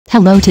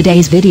Hello,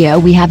 today's video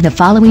we have the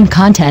following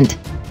content.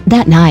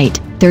 That night,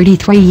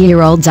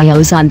 33-year-old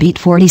Xiao Zhan beat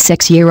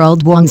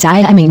 46-year-old Huang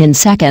Xiaoming in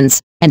seconds,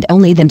 and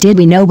only then did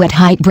we know what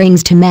height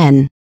brings to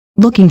men.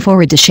 Looking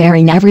forward to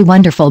sharing every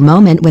wonderful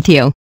moment with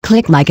you.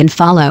 Click like and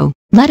follow.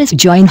 Let us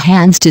join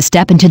hands to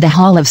step into the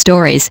hall of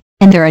stories,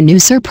 and there are new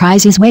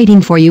surprises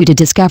waiting for you to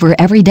discover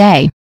every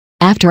day.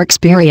 After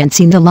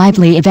experiencing the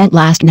lively event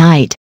last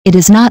night, it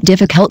is not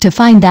difficult to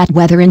find that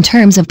whether in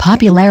terms of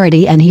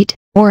popularity and heat,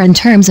 or in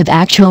terms of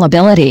actual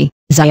ability,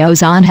 Xiao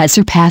Zhan has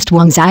surpassed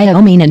Huang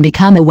Xiaoming and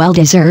become a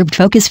well-deserved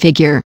focus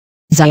figure.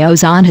 Xiao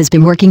Zhan has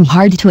been working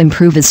hard to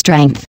improve his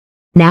strength.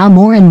 Now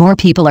more and more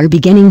people are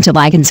beginning to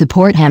like and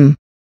support him.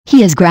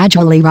 He is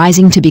gradually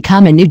rising to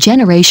become a new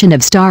generation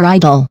of star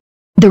idol.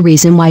 The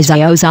reason why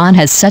Xiao Zhan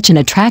has such an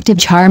attractive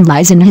charm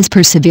lies in his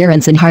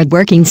perseverance and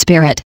hard-working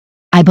spirit.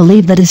 I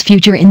believe that his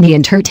future in the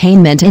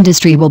entertainment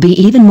industry will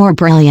be even more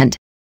brilliant.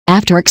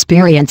 After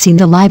experiencing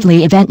the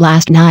lively event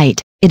last night,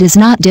 it is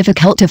not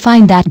difficult to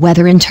find that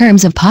whether in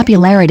terms of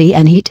popularity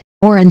and heat,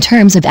 or in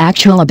terms of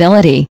actual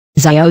ability,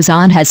 Xiao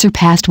Zhan has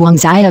surpassed Huang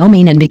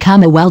Xiaoming and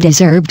become a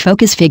well-deserved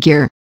focus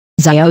figure.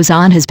 Xiao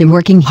Zhan has been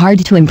working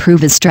hard to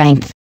improve his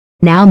strength.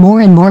 Now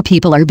more and more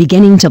people are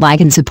beginning to like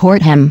and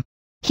support him.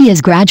 He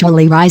is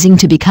gradually rising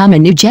to become a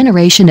new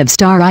generation of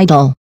star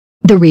idol.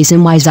 The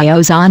reason why Xiao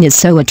Zhan is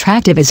so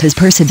attractive is his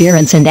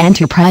perseverance and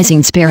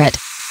enterprising spirit.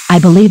 I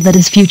believe that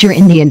his future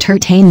in the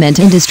entertainment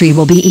industry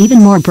will be even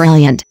more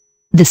brilliant.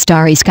 The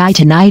starry sky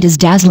tonight is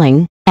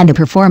dazzling, and the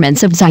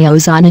performance of Xiao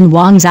Zhan and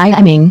Huang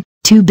Xiaoming,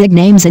 two big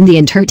names in the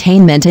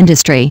entertainment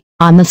industry,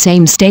 on the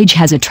same stage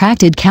has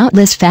attracted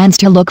countless fans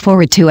to look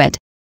forward to it.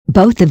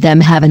 Both of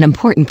them have an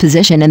important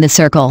position in the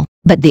circle,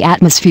 but the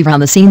atmosphere on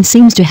the scene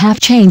seems to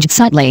have changed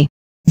subtly.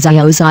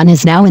 Xiao Zhan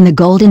is now in the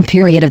golden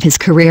period of his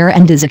career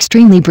and is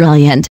extremely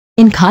brilliant.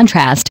 In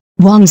contrast,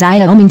 Huang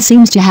Xiaoming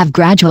seems to have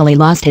gradually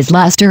lost his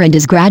luster and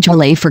is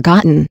gradually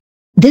forgotten.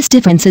 This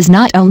difference is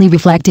not only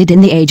reflected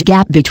in the age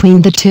gap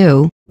between the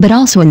two, but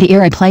also in the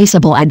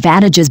irreplaceable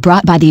advantages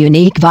brought by the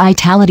unique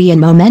vitality and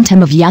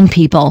momentum of young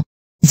people.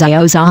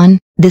 Xiao Zhan,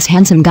 this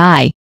handsome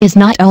guy, is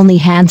not only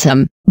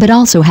handsome, but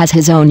also has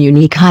his own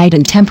unique height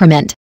and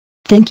temperament.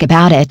 Think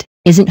about it,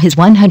 isn't his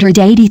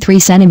 183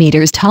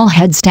 centimeters tall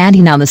head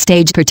standing on the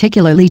stage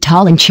particularly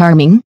tall and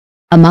charming?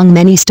 Among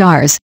many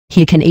stars,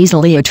 he can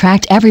easily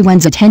attract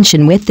everyone's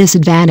attention with this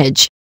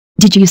advantage.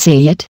 Did you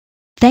see it?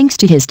 Thanks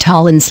to his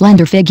tall and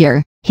slender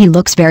figure, he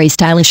looks very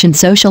stylish in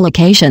social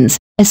occasions,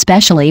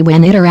 especially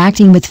when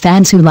interacting with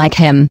fans who like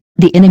him.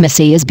 The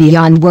intimacy is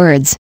beyond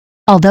words.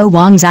 Although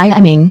Huang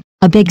Xiaoming,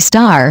 a big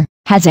star,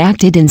 has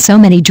acted in so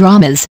many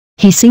dramas,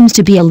 he seems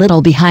to be a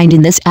little behind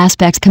in this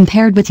aspect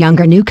compared with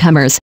younger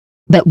newcomers.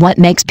 But what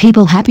makes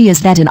people happy is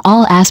that in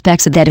all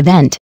aspects of that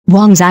event,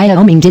 Huang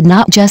Xiaoming did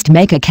not just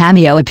make a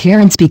cameo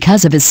appearance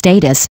because of his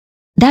status.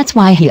 That's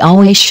why he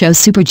always shows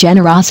super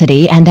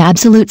generosity and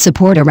absolute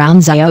support around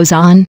Xiao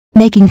Zhan,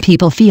 making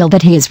people feel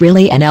that he is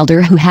really an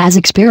elder who has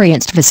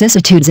experienced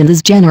vicissitudes and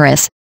is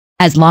generous.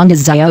 As long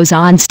as Xiao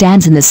Zhan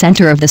stands in the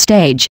center of the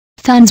stage,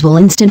 fans will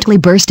instantly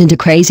burst into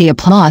crazy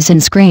applause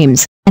and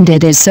screams, and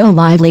it is so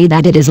lively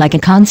that it is like a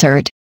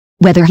concert.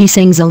 Whether he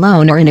sings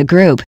alone or in a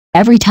group,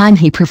 every time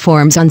he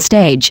performs on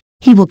stage,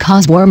 he will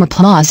cause warm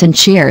applause and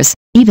cheers,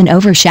 even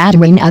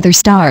overshadowing other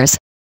stars.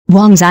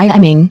 Huang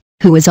Xiaoming,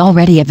 who is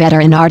already a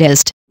veteran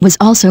artist, was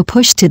also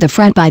pushed to the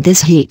front by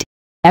this heat.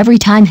 Every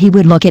time he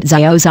would look at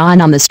Xiao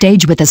Zhan on the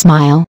stage with a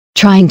smile,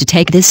 trying to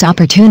take this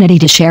opportunity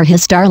to share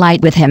his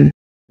starlight with him.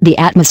 The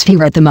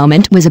atmosphere at the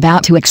moment was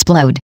about to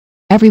explode.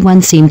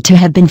 Everyone seemed to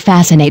have been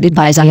fascinated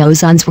by Xiao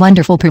Zhan's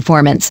wonderful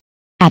performance.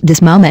 At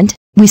this moment,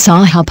 we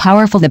saw how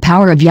powerful the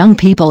power of young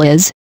people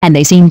is, and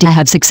they seemed to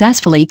have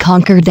successfully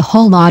conquered the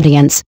whole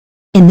audience.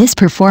 In this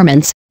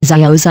performance,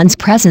 Xiao Zhan's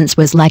presence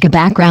was like a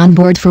background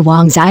board for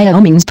Huang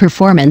Xiaoming's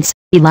performance,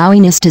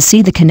 allowing us to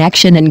see the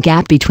connection and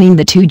gap between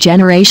the two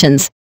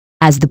generations.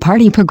 As the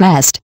party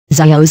progressed,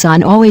 Xiao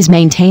Zhan always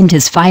maintained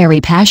his fiery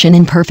passion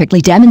and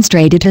perfectly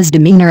demonstrated his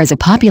demeanor as a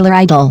popular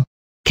idol.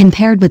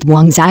 Compared with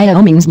Huang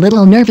Xiaoming's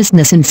little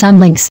nervousness in some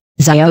links,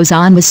 Xiao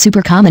Zhan was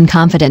super calm and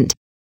confident.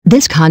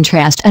 This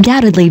contrast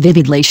undoubtedly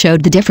vividly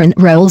showed the different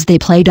roles they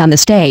played on the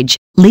stage,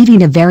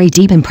 leaving a very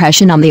deep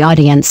impression on the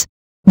audience.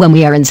 When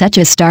we are in such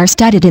a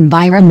star-studded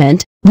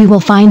environment, we will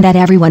find that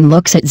everyone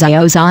looks at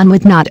Xiao Zhan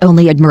with not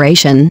only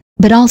admiration,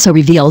 but also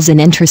reveals an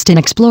interest in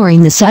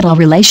exploring the subtle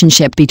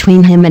relationship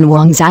between him and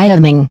Huang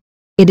Xiaoming.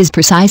 It is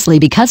precisely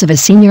because of a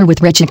senior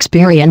with rich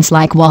experience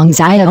like Huang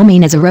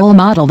Xiaoming as a role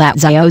model that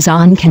Xiao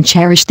Zhan can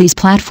cherish these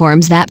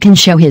platforms that can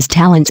show his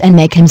talents and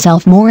make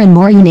himself more and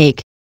more unique.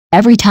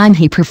 Every time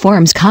he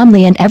performs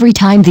calmly and every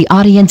time the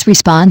audience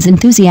responds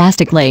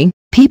enthusiastically,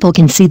 people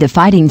can see the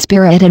fighting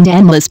spirit and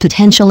endless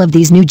potential of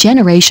these new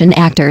generation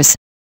actors.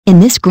 In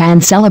this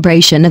grand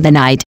celebration of the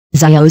night,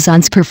 Xiao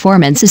Zhan's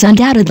performance is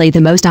undoubtedly the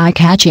most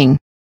eye-catching.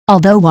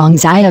 Although Huang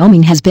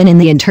Xiaoming has been in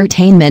the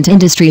entertainment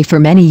industry for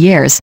many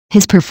years,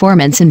 his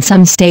performance in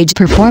some stage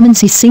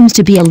performances seems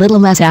to be a little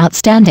less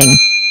outstanding.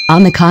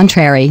 On the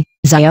contrary,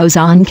 Xiao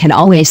Zhan can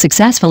always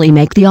successfully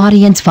make the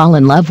audience fall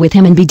in love with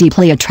him and be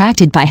deeply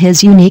attracted by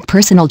his unique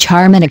personal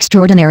charm and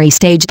extraordinary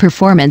stage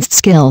performance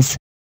skills.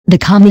 The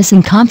calmness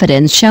and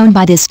confidence shown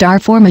by this star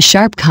form a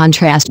sharp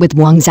contrast with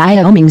Huang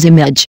Xiaoming's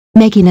image,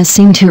 making us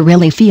seem to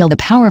really feel the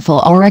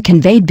powerful aura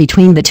conveyed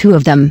between the two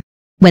of them.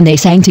 When they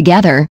sang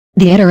together,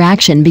 the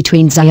interaction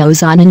between Xiao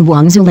Zhan and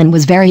Huang Xiaoming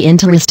was very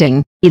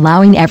interesting,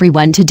 allowing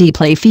everyone to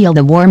deeply feel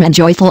the warm and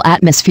joyful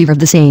atmosphere of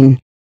the scene.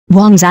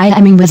 Huang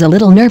Xiaoming was a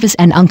little nervous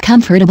and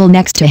uncomfortable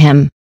next to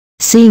him.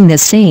 Seeing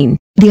this scene,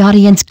 the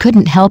audience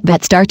couldn't help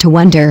but start to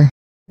wonder.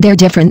 Their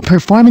different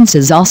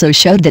performances also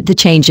showed that the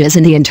changes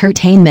in the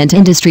entertainment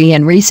industry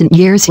in recent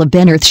years have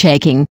been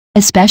earth-shaking,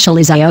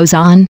 especially Xiao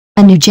Zhan,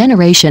 a new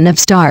generation of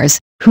stars,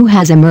 who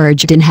has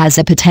emerged and has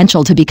the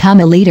potential to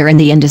become a leader in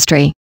the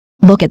industry.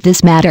 Look at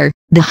this matter,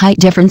 the height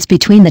difference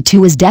between the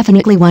two is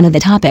definitely one of the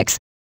topics.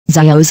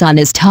 Xiao Zhan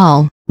is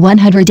tall,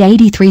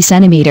 183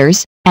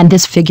 centimeters, and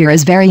this figure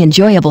is very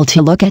enjoyable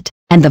to look at,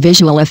 and the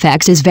visual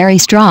effects is very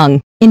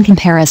strong. In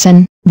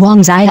comparison, Huang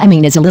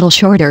Xiaoming is a little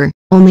shorter,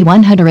 only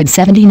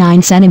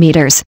 179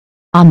 centimeters.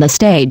 On the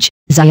stage,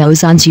 Xiao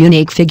Zhan's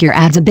unique figure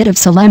adds a bit of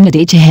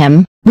solemnity to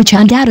him, which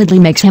undoubtedly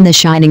makes him the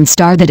shining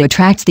star that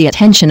attracts the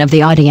attention of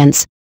the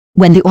audience.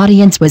 When the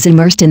audience was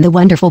immersed in the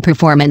wonderful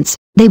performance,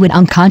 they would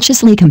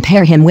unconsciously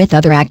compare him with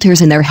other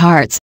actors in their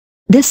hearts.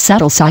 This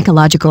subtle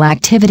psychological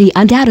activity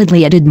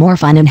undoubtedly added more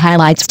fun and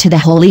highlights to the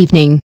whole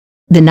evening.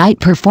 The night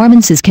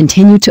performances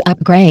continued to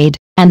upgrade,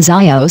 and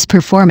Xiao's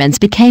performance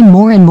became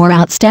more and more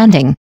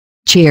outstanding.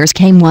 Cheers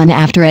came one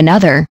after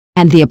another,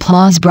 and the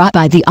applause brought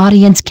by the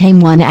audience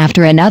came one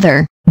after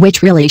another,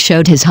 which really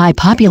showed his high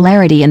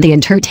popularity in the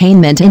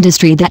entertainment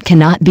industry that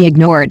cannot be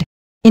ignored.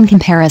 In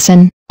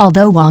comparison,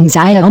 although Huang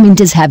Xiaoming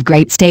does have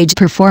great stage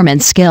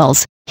performance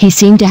skills, he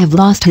seemed to have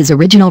lost his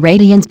original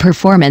radiant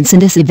performance in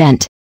this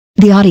event.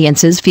 The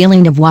audience's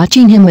feeling of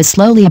watching him was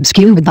slowly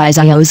obscured by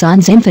Xiao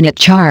Zhan's infinite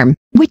charm,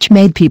 which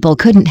made people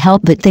couldn't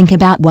help but think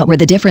about what were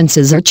the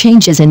differences or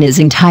changes in his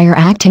entire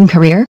acting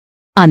career.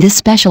 On this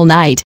special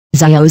night,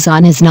 Xiao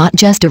Zhan is not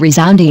just a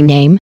resounding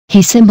name,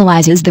 he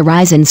symbolizes the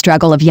rise and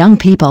struggle of young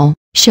people,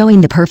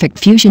 showing the perfect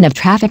fusion of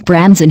traffic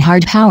brands and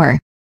hard power.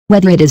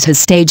 Whether it is his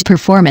stage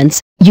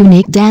performance,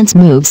 unique dance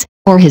moves,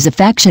 or his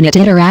affectionate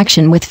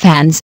interaction with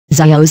fans,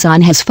 Xiao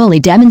Zhan has fully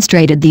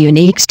demonstrated the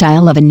unique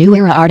style of a new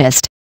era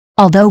artist.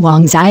 Although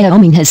Huang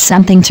Xiaoming has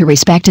something to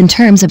respect in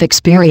terms of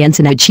experience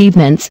and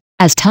achievements,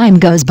 as time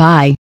goes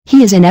by,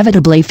 he is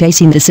inevitably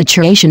facing the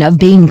situation of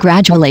being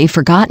gradually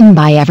forgotten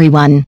by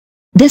everyone.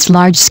 This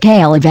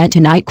large-scale event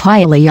tonight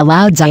quietly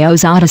allowed Xiao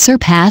Zhan to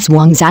surpass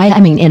Huang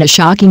Xiaoming in a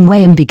shocking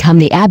way and become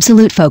the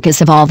absolute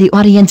focus of all the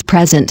audience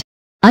present.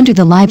 Under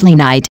the lively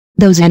night,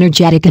 those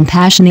energetic and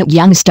passionate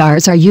young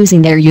stars are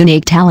using their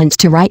unique talents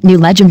to write new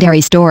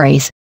legendary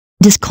stories.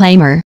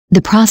 Disclaimer: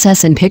 the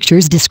process and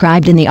pictures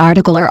described in the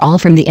article are all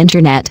from the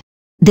internet.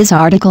 This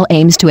article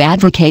aims to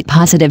advocate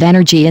positive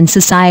energy in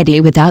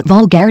society without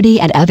vulgarity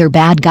and other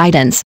bad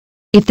guidance.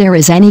 If there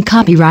is any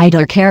copyright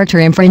or character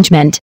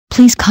infringement,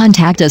 please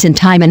contact us in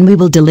time and we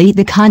will delete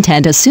the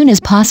content as soon as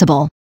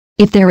possible.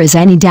 If there is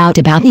any doubt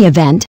about the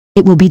event,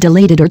 it will be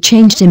deleted or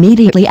changed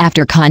immediately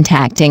after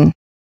contacting.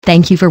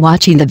 Thank you for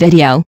watching the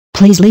video.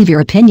 Please leave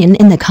your opinion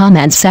in the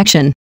comments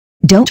section.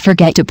 Don't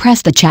forget to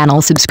press the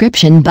channel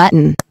subscription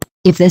button.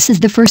 If this is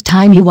the first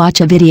time you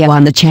watch a video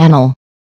on the channel,